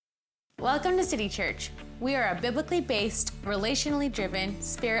Welcome to City Church. We are a biblically based, relationally driven,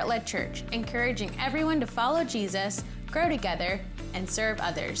 spirit-led church, encouraging everyone to follow Jesus, grow together, and serve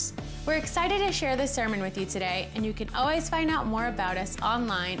others. We're excited to share this sermon with you today, and you can always find out more about us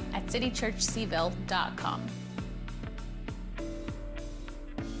online at citychurchseville.com.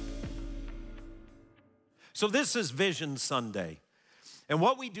 So this is Vision Sunday. And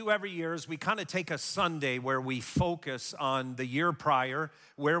what we do every year is we kind of take a Sunday where we focus on the year prior,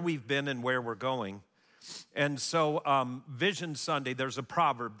 where we've been and where we're going. And so Vision Sunday, there's a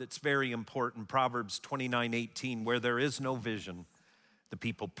proverb that's very important, Proverbs 29:18, where there is no vision, the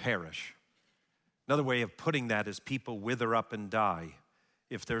people perish. Another way of putting that is people wither up and die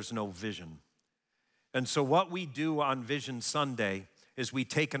if there's no vision. And so what we do on Vision Sunday is we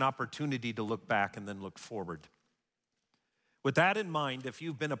take an opportunity to look back and then look forward. With that in mind, if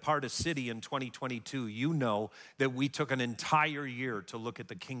you've been a part of City in 2022, you know that we took an entire year to look at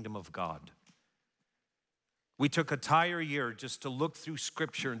the kingdom of God. We took an entire year just to look through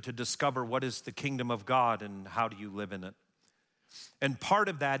Scripture and to discover what is the kingdom of God and how do you live in it. And part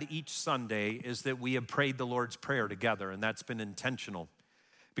of that each Sunday is that we have prayed the Lord's Prayer together, and that's been intentional.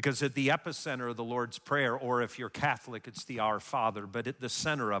 Because at the epicenter of the Lord's Prayer, or if you're Catholic, it's the Our Father, but at the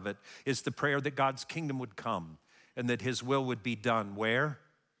center of it is the prayer that God's kingdom would come and that his will would be done. Where?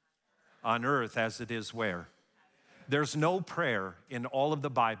 On earth as it is where? There's no prayer in all of the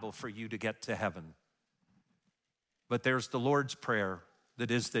Bible for you to get to heaven. But there's the Lord's Prayer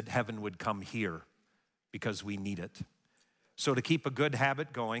that is that heaven would come here because we need it. So to keep a good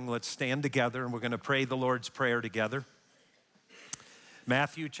habit going, let's stand together and we're going to pray the Lord's Prayer together.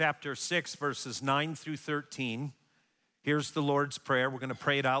 Matthew chapter 6, verses 9 through 13. Here's the Lord's Prayer. We're going to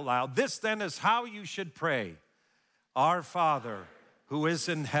pray it out loud. This then is how you should pray. Our Father, who is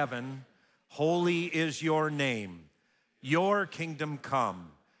in heaven, holy is your name. Your kingdom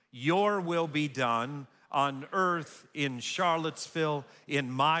come. Your will be done on earth, in Charlottesville, in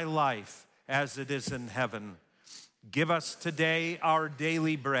my life, as it is in heaven. Give us today our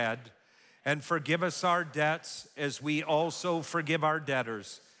daily bread, and forgive us our debts as we also forgive our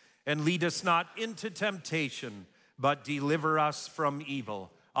debtors. And lead us not into temptation, but deliver us from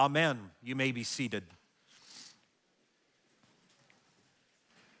evil. Amen. You may be seated.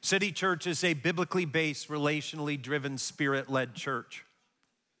 City Church is a biblically based, relationally driven, spirit-led church.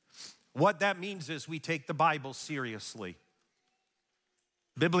 What that means is we take the Bible seriously.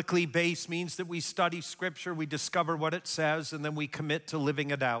 Biblically based means that we study Scripture, we discover what it says, and then we commit to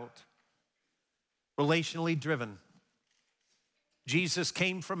living it out. Relationally driven. Jesus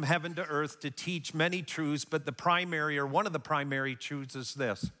came from heaven to earth to teach many truths, but the primary, or one of the primary truths is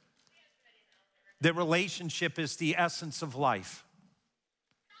this: that relationship is the essence of life.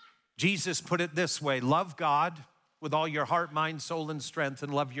 Jesus put it this way: love God with all your heart, mind, soul, and strength,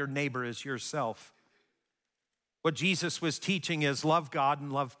 and love your neighbor as yourself. What Jesus was teaching is love God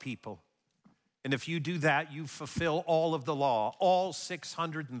and love people. And if you do that, you fulfill all of the law. All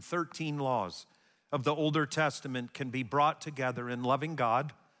 613 laws of the Older Testament can be brought together in loving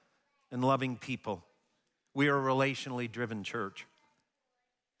God and loving people. We are a relationally driven church.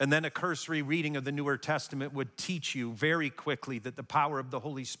 And then a cursory reading of the Newer Testament would teach you very quickly that the power of the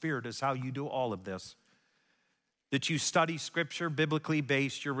Holy Spirit is how you do all of this. That you study Scripture, biblically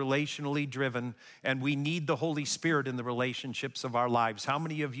based, you're relationally driven, and we need the Holy Spirit in the relationships of our lives. How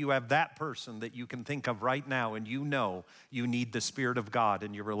many of you have that person that you can think of right now and you know you need the Spirit of God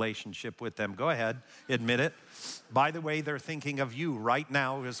in your relationship with them? Go ahead, admit it. By the way, they're thinking of you right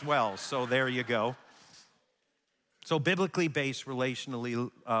now as well, so there you go. So biblically based,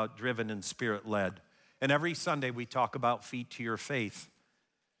 relationally driven, and spirit-led. And every Sunday we talk about feet to your faith.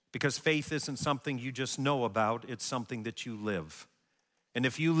 Because faith isn't something you just know about, it's something that you live. And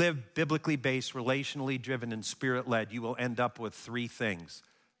if you live biblically based, relationally driven, and spirit-led, you will end up with three things: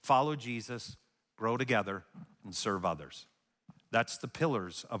 follow Jesus, grow together, and serve others. That's the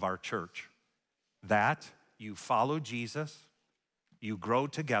pillars of our church. That you follow Jesus, you grow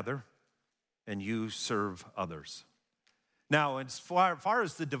together, and you serve others. Now, as far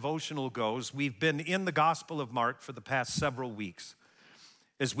as the devotional goes, we've been in the Gospel of Mark for the past several weeks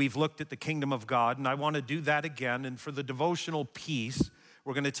as we've looked at the kingdom of God, and I want to do that again. And for the devotional piece,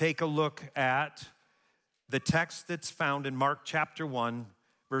 we're going to take a look at the text that's found in Mark chapter 1,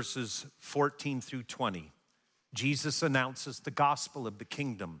 verses 14 through 20. Jesus announces the gospel of the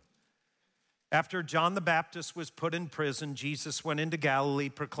kingdom. After John the Baptist was put in prison, Jesus went into Galilee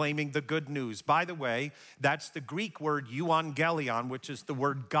proclaiming the good news. By the way, that's the Greek word euangelion, which is the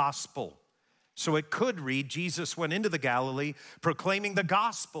word gospel. So it could read, Jesus went into the Galilee proclaiming the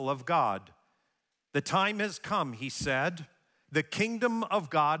gospel of God. The time has come, he said, the kingdom of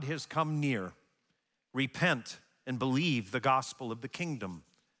God has come near. Repent and believe the gospel of the kingdom.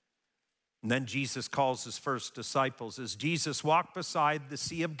 And then Jesus calls his first disciples. As Jesus walked beside the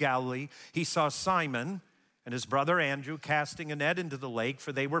Sea of Galilee, he saw Simon and his brother Andrew casting a net into the lake,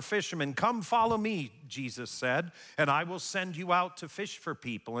 for they were fishermen. Come, follow me, Jesus said, and I will send you out to fish for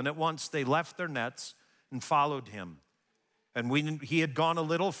people. And at once they left their nets and followed him. And when he had gone a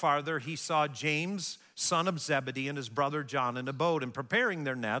little farther, he saw James, son of Zebedee, and his brother John in a boat and preparing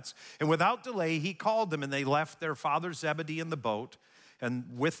their nets. And without delay, he called them, and they left their father Zebedee in the boat and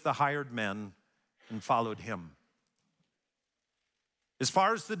with the hired men and followed him. As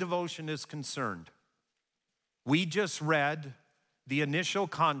far as the devotion is concerned, we just read the initial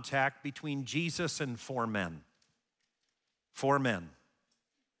contact between Jesus and four men. Four men.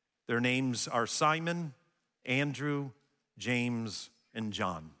 Their names are Simon, Andrew, James, and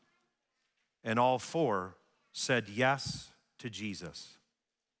John. And all four said yes to Jesus.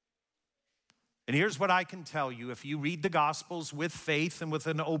 And here's what I can tell you. If you read the Gospels with faith and with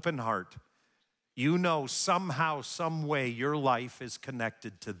an open heart, you know somehow, some way your life is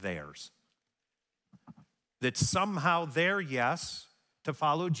connected to theirs. That somehow their yes to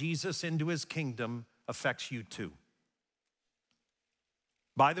follow Jesus into his kingdom affects you too.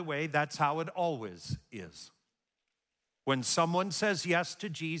 By the way, that's how it always is. When someone says yes to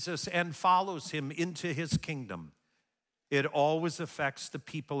Jesus and follows him into his kingdom, it always affects the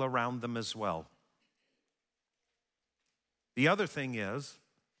people around them as well. The other thing is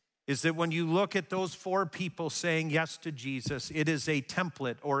that when you look at those four people saying yes to Jesus, it is a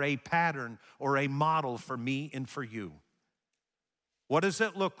template or a pattern or a model for me and for you. What does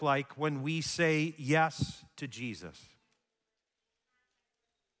it look like when we say yes to Jesus?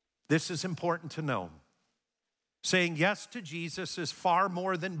 This is important to know. Saying yes to Jesus is far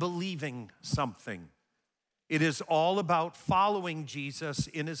more than believing something. It is all about following Jesus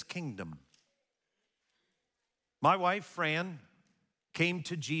in his kingdom. My wife, Fran, came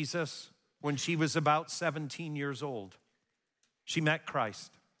to Jesus when she was about 17 years old. She met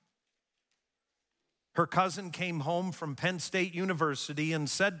Christ. Her cousin came home from Penn State University and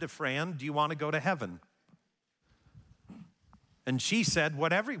said to Fran, "Do you want to go to heaven?" And she said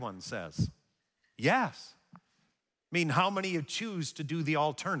what everyone says, yes. I mean, how many of you choose to do the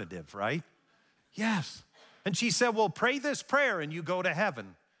alternative, right? Yes. And she said, well, pray this prayer and you go to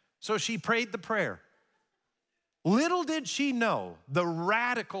heaven. So she prayed the prayer. Little did she know the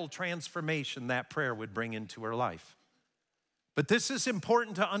radical transformation that prayer would bring into her life. But this is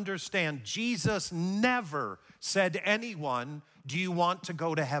important to understand. Jesus never said to anyone, do you want to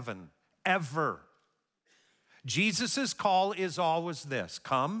go to heaven? Ever. Jesus' call is always this: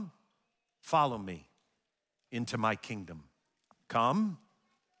 come, follow me into my kingdom. Come,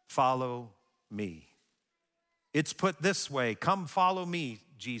 follow me. It's put this way: come, follow me,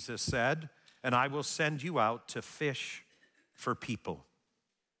 Jesus said, and I will send you out to fish for people.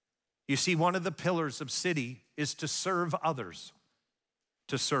 You see, one of the pillars of City is to serve others,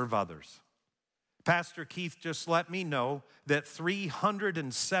 to serve others. Pastor Keith just let me know that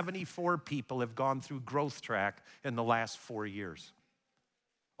 374 people have gone through Growth Track in the last 4 years.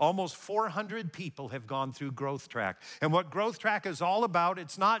 Almost 400 people have gone through Growth Track. And what Growth Track is all about,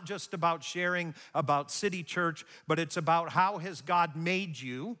 it's not just about sharing about City Church, but it's about how has God made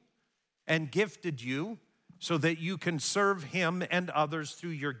you and gifted you so that you can serve him and others through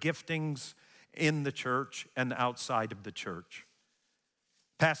your giftings in the church and outside of the church.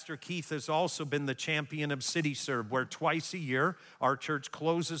 Pastor Keith has also been the champion of City Serve, where twice a year our church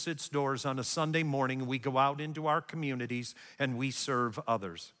closes its doors on a Sunday morning and we go out into our communities and we serve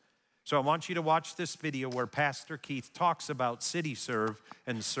others. So I want you to watch this video where Pastor Keith talks about City Serve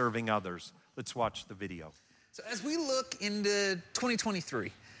and serving others. Let's watch the video. So as we look into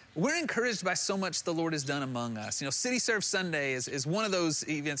 2023, we're encouraged by so much the Lord has done among us. You know, City Serve Sunday is one of those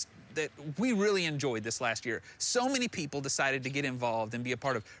events that we really enjoyed this last year. So many people decided to get involved and be a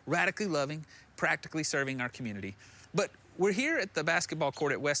part of radically loving, practically serving our community. But we're here at the basketball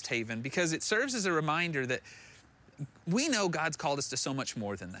court at West Haven because it serves as a reminder that we know God's called us to so much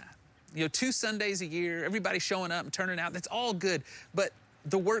more than that. You know, 2 Sundays a year, everybody showing up and turning out, that's all good, but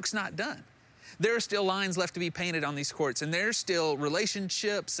the work's not done. There are still lines left to be painted on these courts, and there's still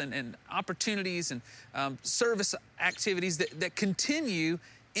relationships and opportunities and service activities that continue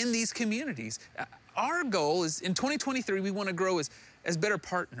in these communities. Our goal is in 2023, we want to grow as better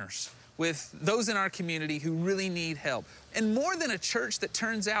partners with those in our community who really need help. And more than a church that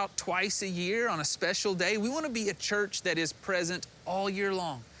turns out twice a year on a special day, we want to be a church that is present all year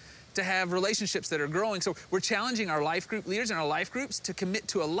long, to have relationships that are growing. So we're challenging our life group leaders and our life groups to commit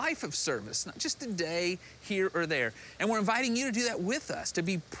to a life of service, not just a day here or there. And we're inviting you to do that with us, to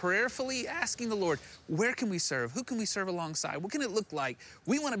be prayerfully asking the Lord, where can we serve? Who can we serve alongside? What can it look like?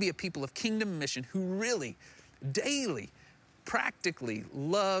 We want to be a people of kingdom mission who really, daily, practically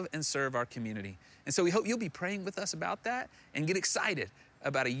love and serve our community. And so we hope you'll be praying with us about that and get excited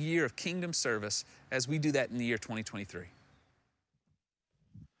about a year of kingdom service as we do that in the year 2023.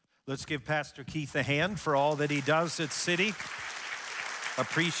 Let's give Pastor Keith a hand for all that he does at City.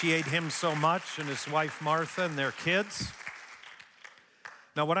 Appreciate him so much, and his wife Martha and their kids.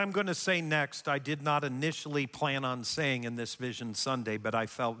 Now, what I'm going to say next, I did not initially plan on saying in this Vision Sunday, but I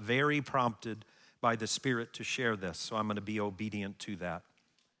felt very prompted by the Spirit to share this, so I'm going to be obedient to that.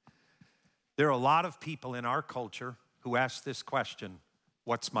 There are a lot of people in our culture who ask this question,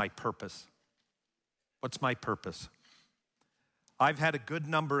 what's my purpose? What's my purpose? I've had a good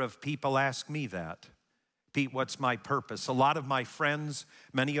number of people ask me that. Pete, what's my purpose? A lot of my friends,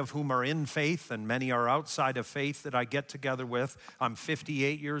 many of whom are in faith and many are outside of faith that I get together with, I'm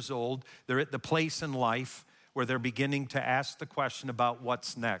 58 years old, they're at the place in life where they're beginning to ask the question about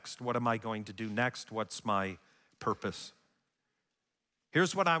what's next. What am I going to do next? What's my purpose?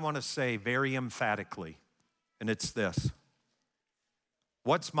 Here's what I want to say very emphatically, and it's this.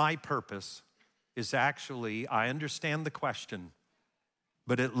 What's my purpose is actually, I understand the question,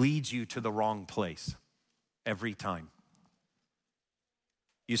 but it leads you to the wrong place every time.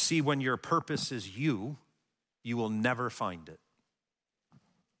 You see, when your purpose is you will never find it.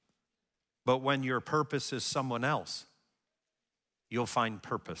 But when your purpose is someone else, you'll find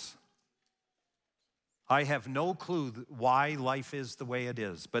purpose. I have no clue why life is the way it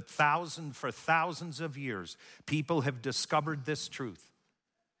is, but for thousands of years, people have discovered this truth.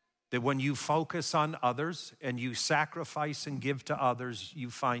 That when you focus on others and you sacrifice and give to others, you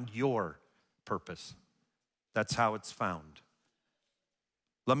find your purpose. That's how it's found.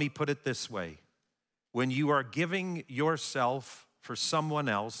 Let me put it this way. When you are giving yourself for someone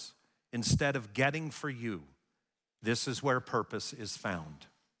else instead of getting for you, this is where purpose is found.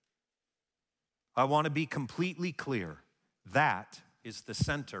 I want to be completely clear. That is the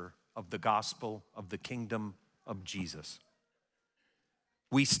center of the gospel of the kingdom of Jesus.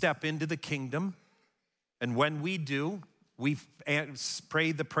 We step into the kingdom, and when we do, we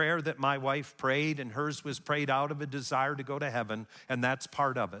pray the prayer that my wife prayed, and hers was prayed out of a desire to go to heaven, and that's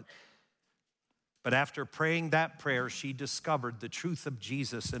part of it. But after praying that prayer, she discovered the truth of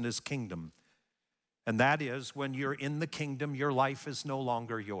Jesus and his kingdom. And that is, when you're in the kingdom, your life is no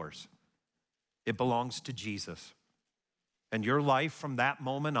longer yours. It belongs to Jesus. And your life from that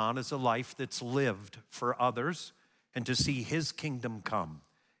moment on is a life that's lived for others and to see his kingdom come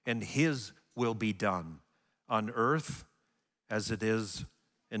and his will be done on earth as it is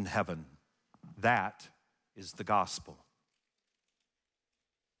in heaven. That is the gospel.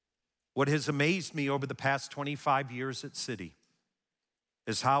 What has amazed me over the past 25 years at City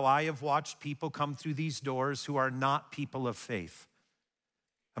is how I have watched people come through these doors who are not people of faith.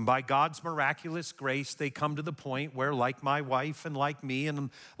 And by God's miraculous grace, they come to the point where, like my wife and like me and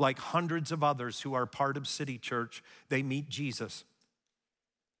like hundreds of others who are part of City Church, they meet Jesus.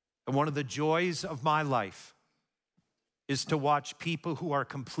 And one of the joys of my life is to watch people who are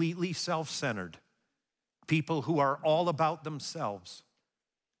completely self-centered, people who are all about themselves,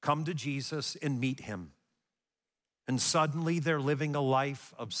 come to Jesus and meet him. And suddenly they're living a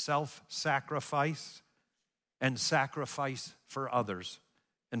life of self-sacrifice and sacrifice for others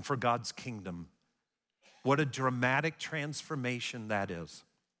and for God's kingdom. What a dramatic transformation that is.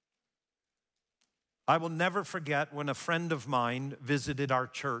 I will never forget when a friend of mine visited our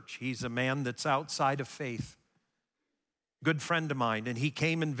church. He's a man that's outside of faith, good friend of mine, and he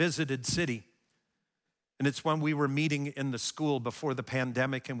came and visited City. And it's when we were meeting in the school before the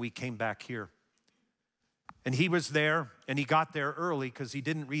pandemic and we came back here. And he was there, and he got there early because he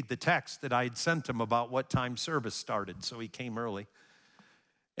didn't read the text that I had sent him about what time service started, so he came early.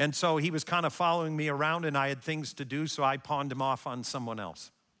 And so he was kind of following me around, and I had things to do, so I pawned him off on someone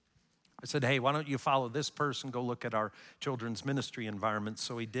else. I said, hey, why don't you follow this person, go look at our children's ministry environments?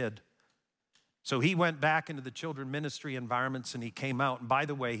 So he did. So he went back into the children's ministry environments, and he came out. And by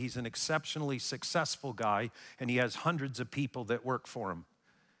the way, he's an exceptionally successful guy, and he has hundreds of people that work for him.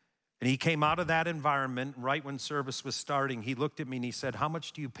 And he came out of that environment right when service was starting. He looked at me and he said, how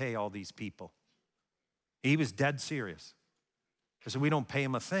much do you pay all these people? He was dead serious. I said, we don't pay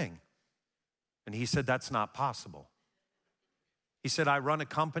him a thing. And he said, that's not possible. He said, I run a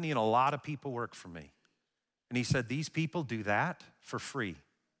company and a lot of people work for me. And he said, these people do that for free.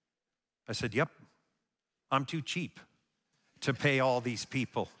 I said, yep, I'm too cheap to pay all these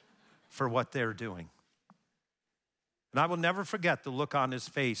people for what they're doing. And I will never forget the look on his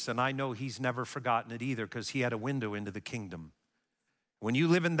face, and I know he's never forgotten it either because he had a window into the kingdom. When you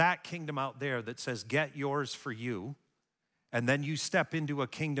live in that kingdom out there that says, get yours for you, and then you step into a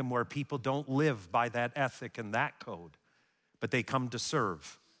kingdom where people don't live by that ethic and that code, but they come to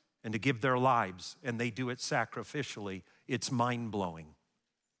serve and to give their lives, and they do it sacrificially, it's mind-blowing.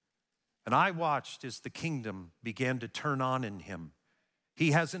 And I watched as the kingdom began to turn on in him.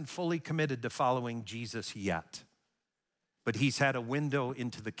 He hasn't fully committed to following Jesus yet, but he's had a window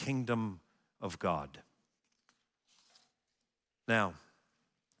into the kingdom of God. Now,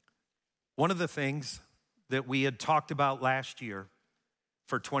 one of the things that we had talked about last year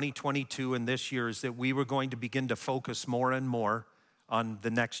for 2022 and this year is that we were going to begin to focus more and more on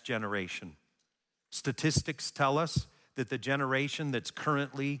the next generation. Statistics tell us that the generation that's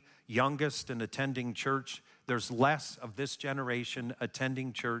currently youngest and attending church, there's less of this generation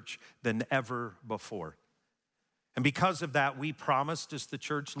attending church than ever before. And because of that, we promised as the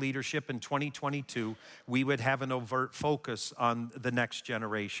church leadership in 2022, we would have an overt focus on the next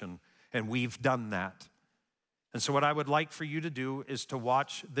generation, and we've done that. And so what I would like for you to do is to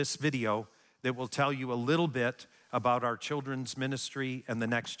watch this video that will tell you a little bit about our children's ministry and the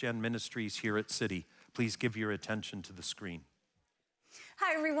Next Gen ministries here at City. Please give your attention to the screen.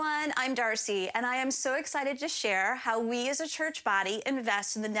 Hi everyone, I'm Darcy, and I am so excited to share how we as a church body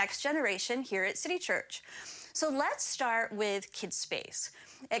invest in the next generation here at City Church. So let's start with Kids Space.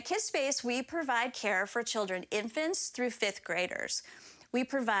 At Kids Space, we provide care for children infants through 5th graders. We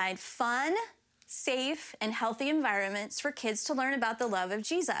provide fun, safe, and healthy environments for kids to learn about the love of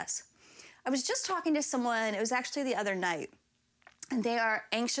Jesus. I was just talking to someone, it was actually the other night, and they are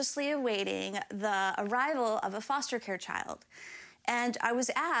anxiously awaiting the arrival of a foster care child. And I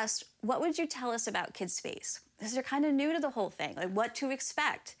was asked, what would you tell us about Kids Space? Because they're kind of new to the whole thing, like what to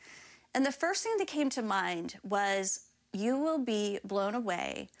expect. And the first thing that came to mind was, you will be blown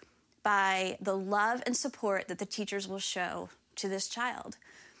away by the love and support that the teachers will show to this child.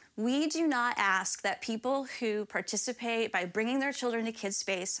 We do not ask that people who participate by bringing their children to Kids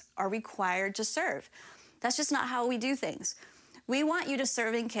Space are required to serve. That's just not how we do things. We want you to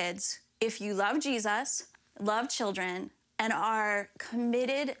serve in kids if you love Jesus, love children, and are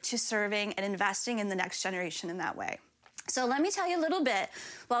committed to serving and investing in the next generation in that way. So let me tell you a little bit.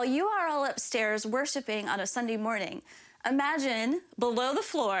 While you are all upstairs worshiping on a Sunday morning, imagine below the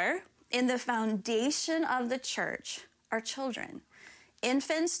floor, in the foundation of the church, are children,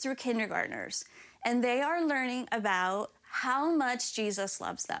 infants through kindergartners, and they are learning about how much Jesus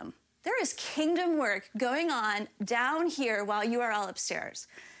loves them. There is kingdom work going on down here while you are all upstairs.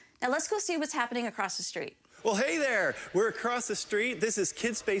 Now let's go see what's happening across the street. Well, hey there. We're across the street. This is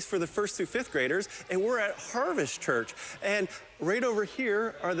Kids Space for the 1st through 5th graders, and we're at Harvest Church. And right over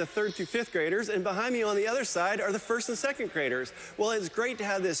here are the 3rd through 5th graders, and behind me on the other side are the 1st and 2nd graders. Well, it's great to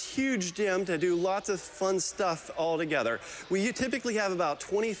have this huge gym to do lots of fun stuff all together. We typically have about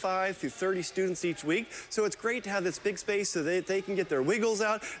 25 through 30 students each week, so it's great to have this big space so that they can get their wiggles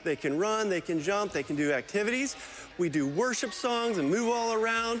out, they can run, they can jump, they can do activities. We do worship songs and move all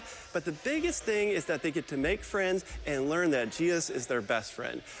around, but the biggest thing is that they get to make friends and learn that Jesus is their best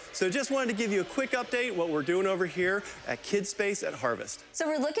friend. So just wanted to give you a quick update what we're doing over here at Kids Space at Harvest. So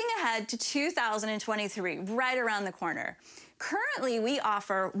we're looking ahead to 2023, right around the corner. Currently, we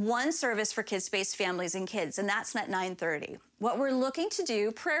offer one service for Kids Space families and kids, and that's at 9:30. What we're looking to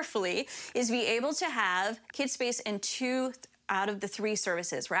do prayerfully is be able to have Kids Space in 2 out of the 3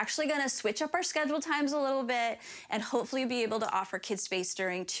 services. We're actually going to switch up our schedule times a little bit and hopefully be able to offer Kids Space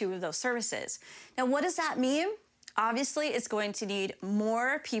during 2 of those services. Now, what does that mean? Obviously, it's going to need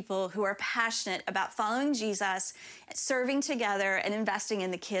more people who are passionate about following Jesus, serving together, and investing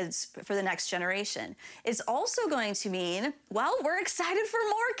in the kids for the next generation. It's also going to mean, well, we're excited for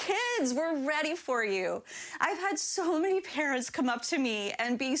more kids. We're ready for you. I've had so many parents come up to me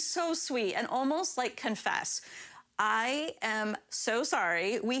and be so sweet and almost like confess, I am so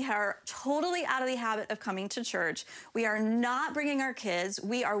sorry. We are totally out of the habit of coming to church. We are not bringing our kids.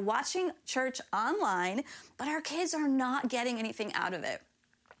 We are watching church online, but our kids are not getting anything out of it.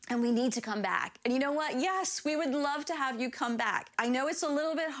 And we need to come back. And you know what? Yes, we would love to have you come back. I know it's a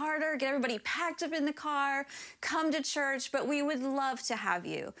little bit harder, get everybody packed up in the car, come to church, but we would love to have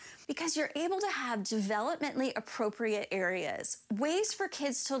you because you're able to have developmentally appropriate areas, ways for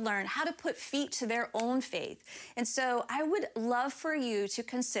kids to learn how to put feet to their own faith. And so I would love for you to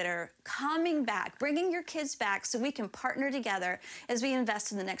consider coming back, bringing your kids back so we can partner together as we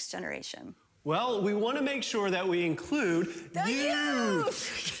invest in the next generation. Well, we want to make sure that we include the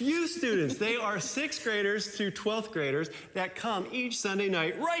youth. Youth students. They are 6th graders through 12th graders that come each Sunday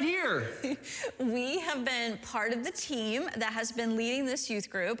night right here. We have been part of the team that has been leading this youth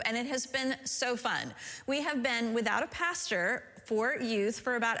group, and it has been so fun. We have been without a pastor for youth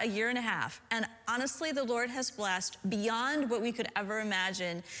for about 1.5 years. And honestly, the Lord has blessed beyond what we could ever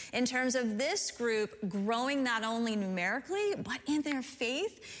imagine in terms of this group growing not only numerically, but in their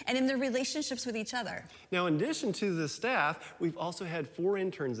faith and in their relationships with each other. Now, in addition to the staff, we've also had 4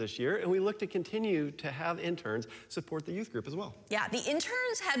 interns this year, and we look to continue to have interns support the youth group as well. Yeah, the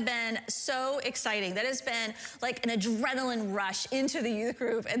interns have been so exciting. That has been like an adrenaline rush into the youth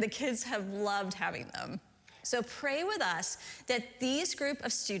group, and the kids have loved having them. So pray with us that these group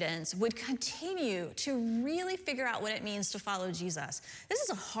of students would continue to really figure out what it means to follow Jesus. This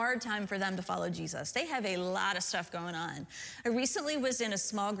is a hard time for them to follow Jesus. They have a lot of stuff going on. I recently was in a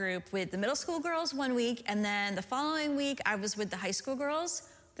small group with the middle school girls one week, and then the following week I was with the high school girls.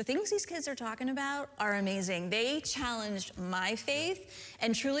 The things these kids are talking about are amazing. They challenged my faith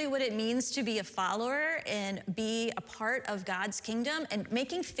and truly what it means to be a follower and be a part of God's kingdom and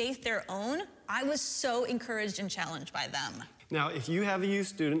making faith their own. I was so encouraged and challenged by them. Now, if you have a youth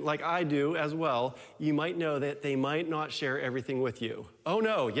student like I do as well, you might know that they might not share everything with you. Oh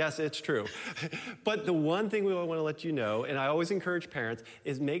no, yes, it's true. But the one thing we want to let you know, and I always encourage parents,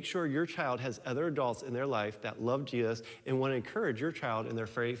 is make sure your child has other adults in their life that love Jesus and want to encourage your child in their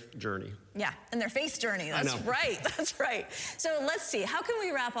faith journey. Yeah, in their faith journey. That's right. That's right. So let's see. How can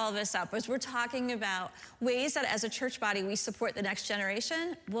we wrap all this up? As we're talking about ways that as a church body we support the next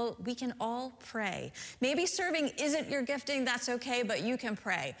generation, well, we can all pray. Maybe serving isn't your gifting. That's okay, but you can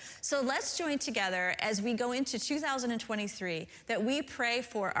pray. So let's join together as we go into 2023 that we pray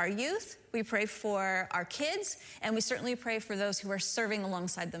for our youth, we pray for our kids, and we certainly pray for those who are serving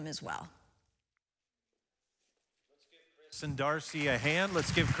alongside them as well. Chris and Darcy a hand.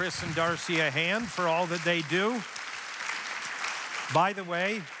 Let's give Chris and Darcy a hand for all that they do. By the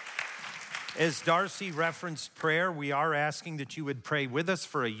way, as Darcy referenced prayer, we are asking that you would pray with us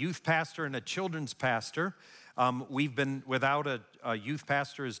for a youth pastor and a children's pastor. We've been without a youth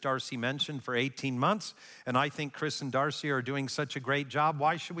pastor, as Darcy mentioned, for 18 months, and I think Chris and Darcy are doing such a great job.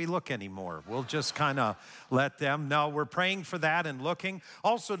 Why should we look anymore? We'll just kind of let them. No, we're praying for that and looking.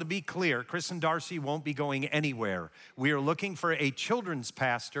 Also, to be clear, Chris and Darcy won't be going anywhere. We are looking for a children's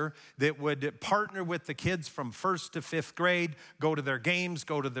pastor that would partner with the kids from 1st to 5th grade, go to their games,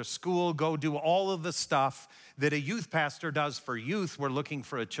 go to their school, go do all of the stuff that a youth pastor does for youth. We're looking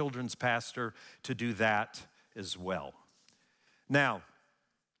for a children's pastor to do that as well. Now,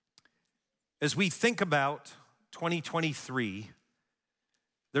 as we think about 2023,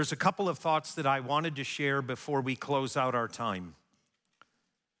 there's a couple of thoughts that I wanted to share before we close out our time.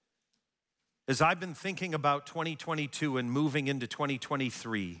 As I've been thinking about 2022 and moving into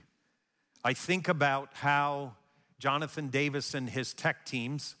 2023, I think about how Jonathan Davis and his tech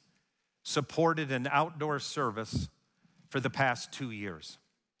teams supported an outdoor service for the past 2 years.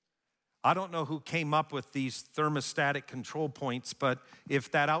 I don't know who came up with these thermostatic control points, but if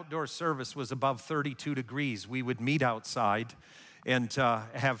that outdoor service was above 32 degrees, we would meet outside and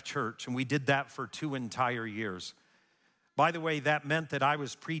have church. And we did that for 2 entire years. By the way, that meant that I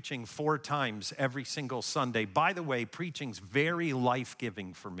was preaching 4 times every single Sunday. By the way, preaching's very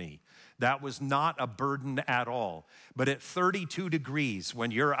life-giving for me. That was not a burden at all. But at 32 degrees, when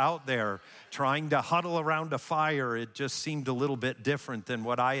you're out there trying to huddle around a fire, it just seemed a little bit different than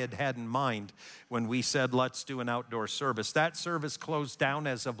what I had in mind when we said, let's do an outdoor service. That service closed down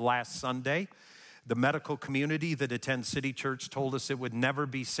as of last Sunday. The medical community that attends City Church told us it would never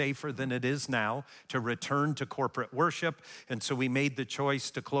be safer than it is now to return to corporate worship. And so we made the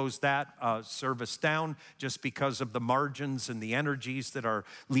choice to close that service down just because of the margins and the energies that our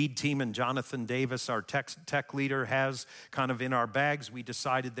lead team and Jonathan Davis, our tech leader, has kind of in our bags. We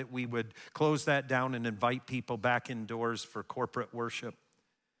decided that we would close that down and invite people back indoors for corporate worship.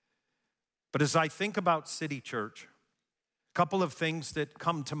 But as I think about City Church, a couple of things that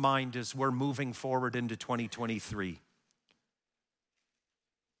come to mind as we're moving forward into 2023.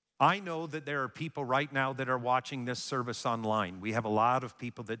 I know that there are people right now that are watching this service online. We have a lot of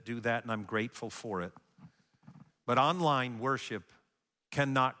people that do that, and I'm grateful for it. But online worship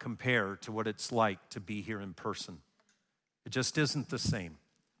cannot compare to what it's like to be here in person. It just isn't the same.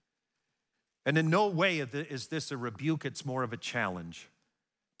 And in no way is this a rebuke, it's more of a challenge.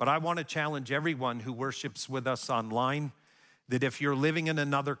 But I want to challenge everyone who worships with us online that if you're living in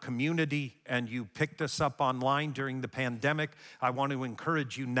another community and you picked us up online during the pandemic, I want to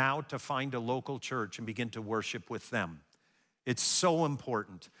encourage you now to find a local church and begin to worship with them. It's so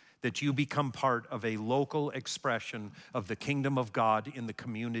important that you become part of a local expression of the kingdom of God in the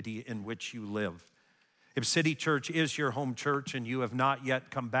community in which you live. If City Church is your home church and you have not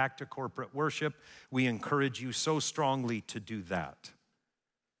yet come back to corporate worship, we encourage you so strongly to do that.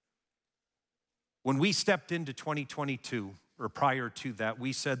 When we stepped into 2022, or prior to that,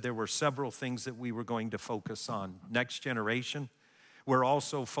 we said there were several things that we were going to focus on. Next generation. We're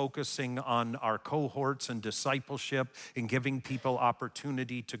also focusing on our cohorts and discipleship and giving people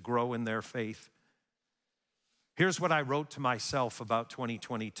opportunity to grow in their faith. Here's what I wrote to myself about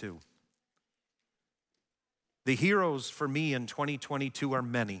 2022. The heroes for me in 2022 are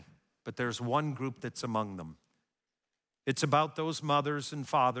many, but there's one group that's among them. It's about those mothers and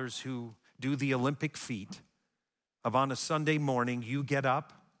fathers who do the Olympic feat of on a Sunday morning, you get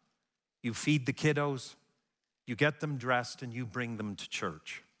up, you feed the kiddos, you get them dressed, and you bring them to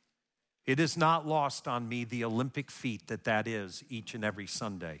church. It is not lost on me the Olympic feat that is each and every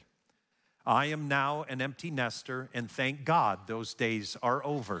Sunday. I am now an empty nester, and thank God those days are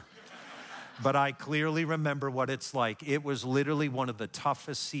over. But I clearly remember what it's like. It was literally one of the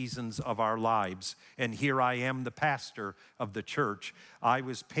toughest seasons of our lives. And here I am, the pastor of the church. I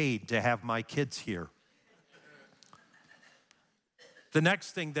was paid to have my kids here. The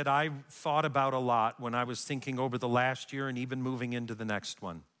next thing that I thought about a lot when I was thinking over the last year and even moving into the next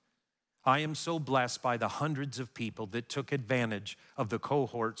one, I am so blessed by the hundreds of people that took advantage of the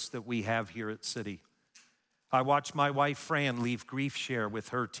cohorts that we have here at City. I watched my wife, Fran, leave Grief Share with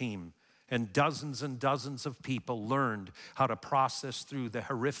her team. And dozens of people learned how to process through the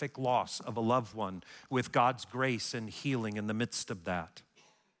horrific loss of a loved one with God's grace and healing in the midst of that.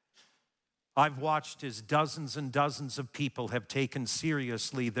 I've watched as dozens and dozens of people have taken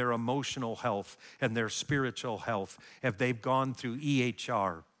seriously their emotional health and their spiritual health as they've gone through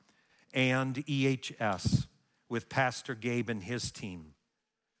EHR and EHS with Pastor Gabe and his team.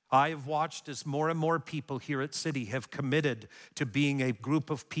 I have watched as more and more people here at City have committed to being a group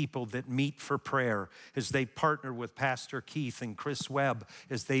of people that meet for prayer as they partner with Pastor Keith and Chris Webb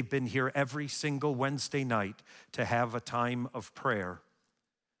as they've been here every single Wednesday night to have a time of prayer.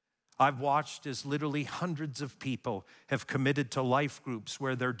 I've watched as literally hundreds of people have committed to life groups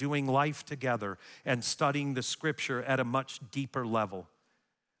where they're doing life together and studying the scripture at a much deeper level.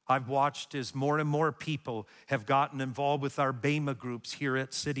 I've watched as more and more people have gotten involved with our Bema groups here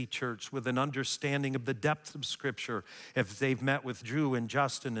at City Church with an understanding of the depth of Scripture if they've met with Drew and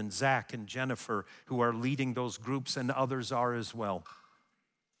Justin and Zach and Jennifer who are leading those groups, and others are as well.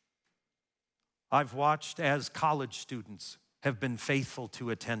 I've watched as college students have been faithful to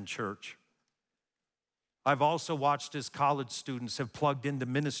attend church. I've also watched as college students have plugged into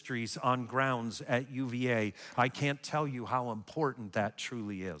ministries on grounds at UVA. I can't tell you how important that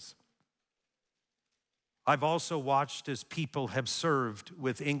truly is. I've also watched as people have served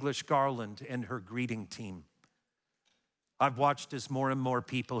with English Garland and her greeting team. I've watched as more and more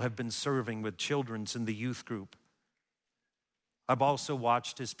people have been serving with children's in the youth group. I've also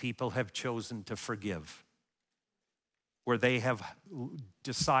watched as people have chosen to forgive, where they have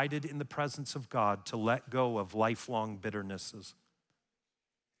decided in the presence of God to let go of lifelong bitternesses.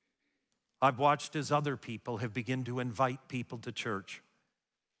 I've watched as other people have begun to invite people to church.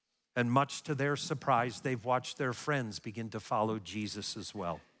 And much to their surprise, they've watched their friends begin to follow Jesus as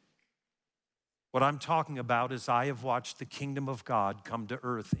well. What I'm talking about is I have watched the kingdom of God come to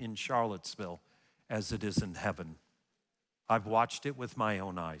earth in Charlottesville as it is in heaven. I've watched it with my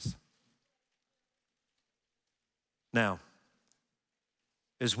own eyes. Now,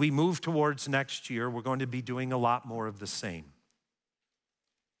 as we move towards next year, we're going to be doing a lot more of the same.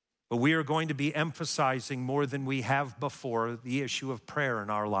 But we are going to be emphasizing more than we have before the issue of prayer in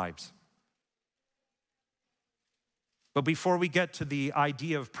our lives. But before we get to the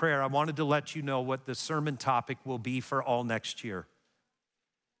idea of prayer, I wanted to let you know what the sermon topic will be for all next year.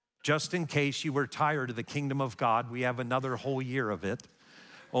 Just in case you were tired of the kingdom of God, we have another whole year of it.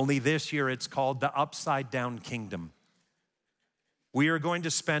 Only this year it's called the Upside Down Kingdom. We are going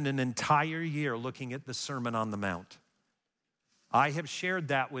to spend an entire year looking at the Sermon on the Mount. I have shared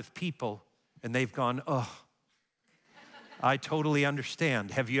that with people, and they've gone, oh, I totally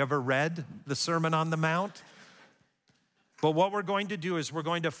understand. Have you ever read the Sermon on the Mount? But what we're going to do is we're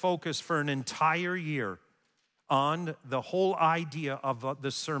going to focus for an entire year on the whole idea of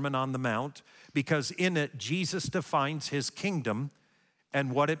the Sermon on the Mount, because in it, Jesus defines his kingdom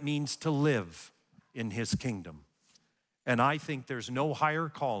and what it means to live in his kingdom. And I think there's no higher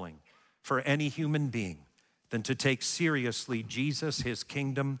calling for any human being than to take seriously Jesus, his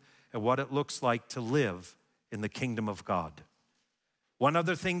kingdom, and what it looks like to live in the kingdom of God. One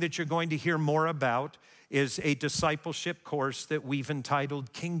other thing that you're going to hear more about is a discipleship course that we've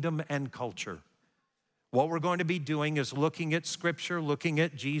entitled Kingdom and Culture. What we're going to be doing is looking at Scripture, looking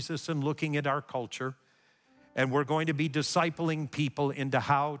at Jesus, and looking at our culture. And we're going to be discipling people into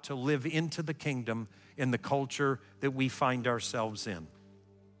how to live into the kingdom in the culture that we find ourselves in.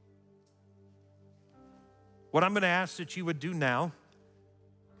 What I'm going to ask that you would do now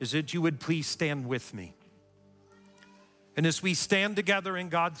is that you would please stand with me. And as we stand together in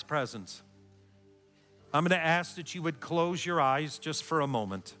God's presence, I'm going to ask that you would close your eyes just for a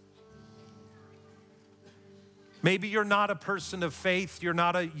moment. Maybe you're not a person of faith, you're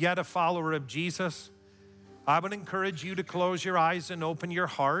not yet a follower of Jesus. I would encourage you to close your eyes and open your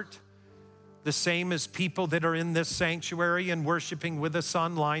heart, the same as people that are in this sanctuary and worshiping with us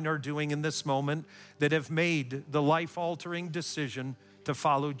online are doing in this moment, that have made the life-altering decision to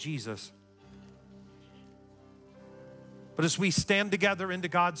follow Jesus. But as we stand together into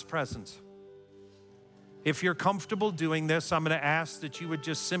God's presence, if you're comfortable doing this, I'm going to ask that you would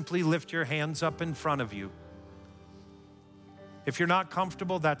just simply lift your hands up in front of you. If you're not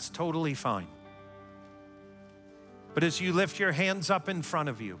comfortable, that's totally fine. But as you lift your hands up in front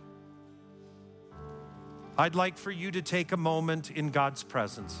of you, I'd like for you to take a moment in God's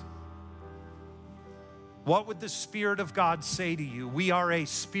presence. What would the Spirit of God say to you? We are a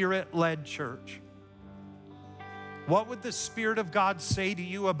Spirit-led church. What would the Spirit of God say to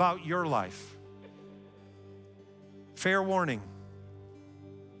you about your life? Fair warning.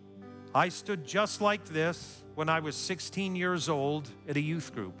 I stood just like this when I was 16 years old at a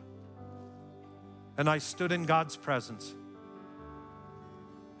youth group. And I stood in God's presence.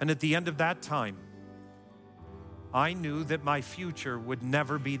 And at the end of that time, I knew that my future would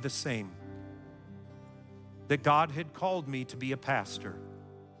never be the same. That God had called me to be a pastor.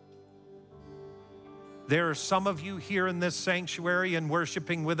 There are some of you here in this sanctuary and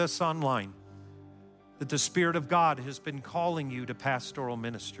worshiping with us online that the Spirit of God has been calling you to pastoral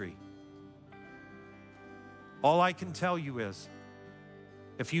ministry. All I can tell you is,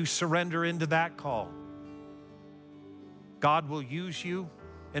 if you surrender into that call, God will use you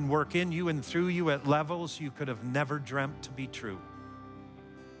and work in you and through you at levels you could have never dreamt to be true.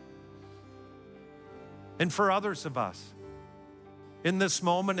 And for others of us, in this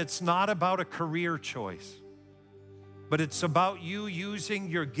moment, it's not about a career choice, but it's about you using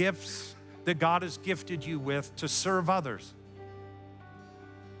your gifts that God has gifted you with to serve others.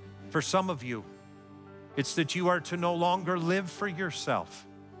 For some of you, it's that you are to no longer live for yourself,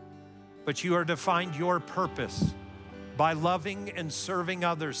 but you are to find your purpose by loving and serving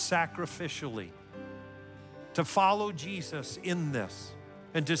others sacrificially, to follow Jesus in this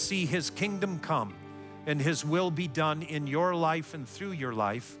and to see His kingdom come and His will be done in your life and through your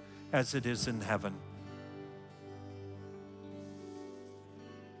life as it is in heaven.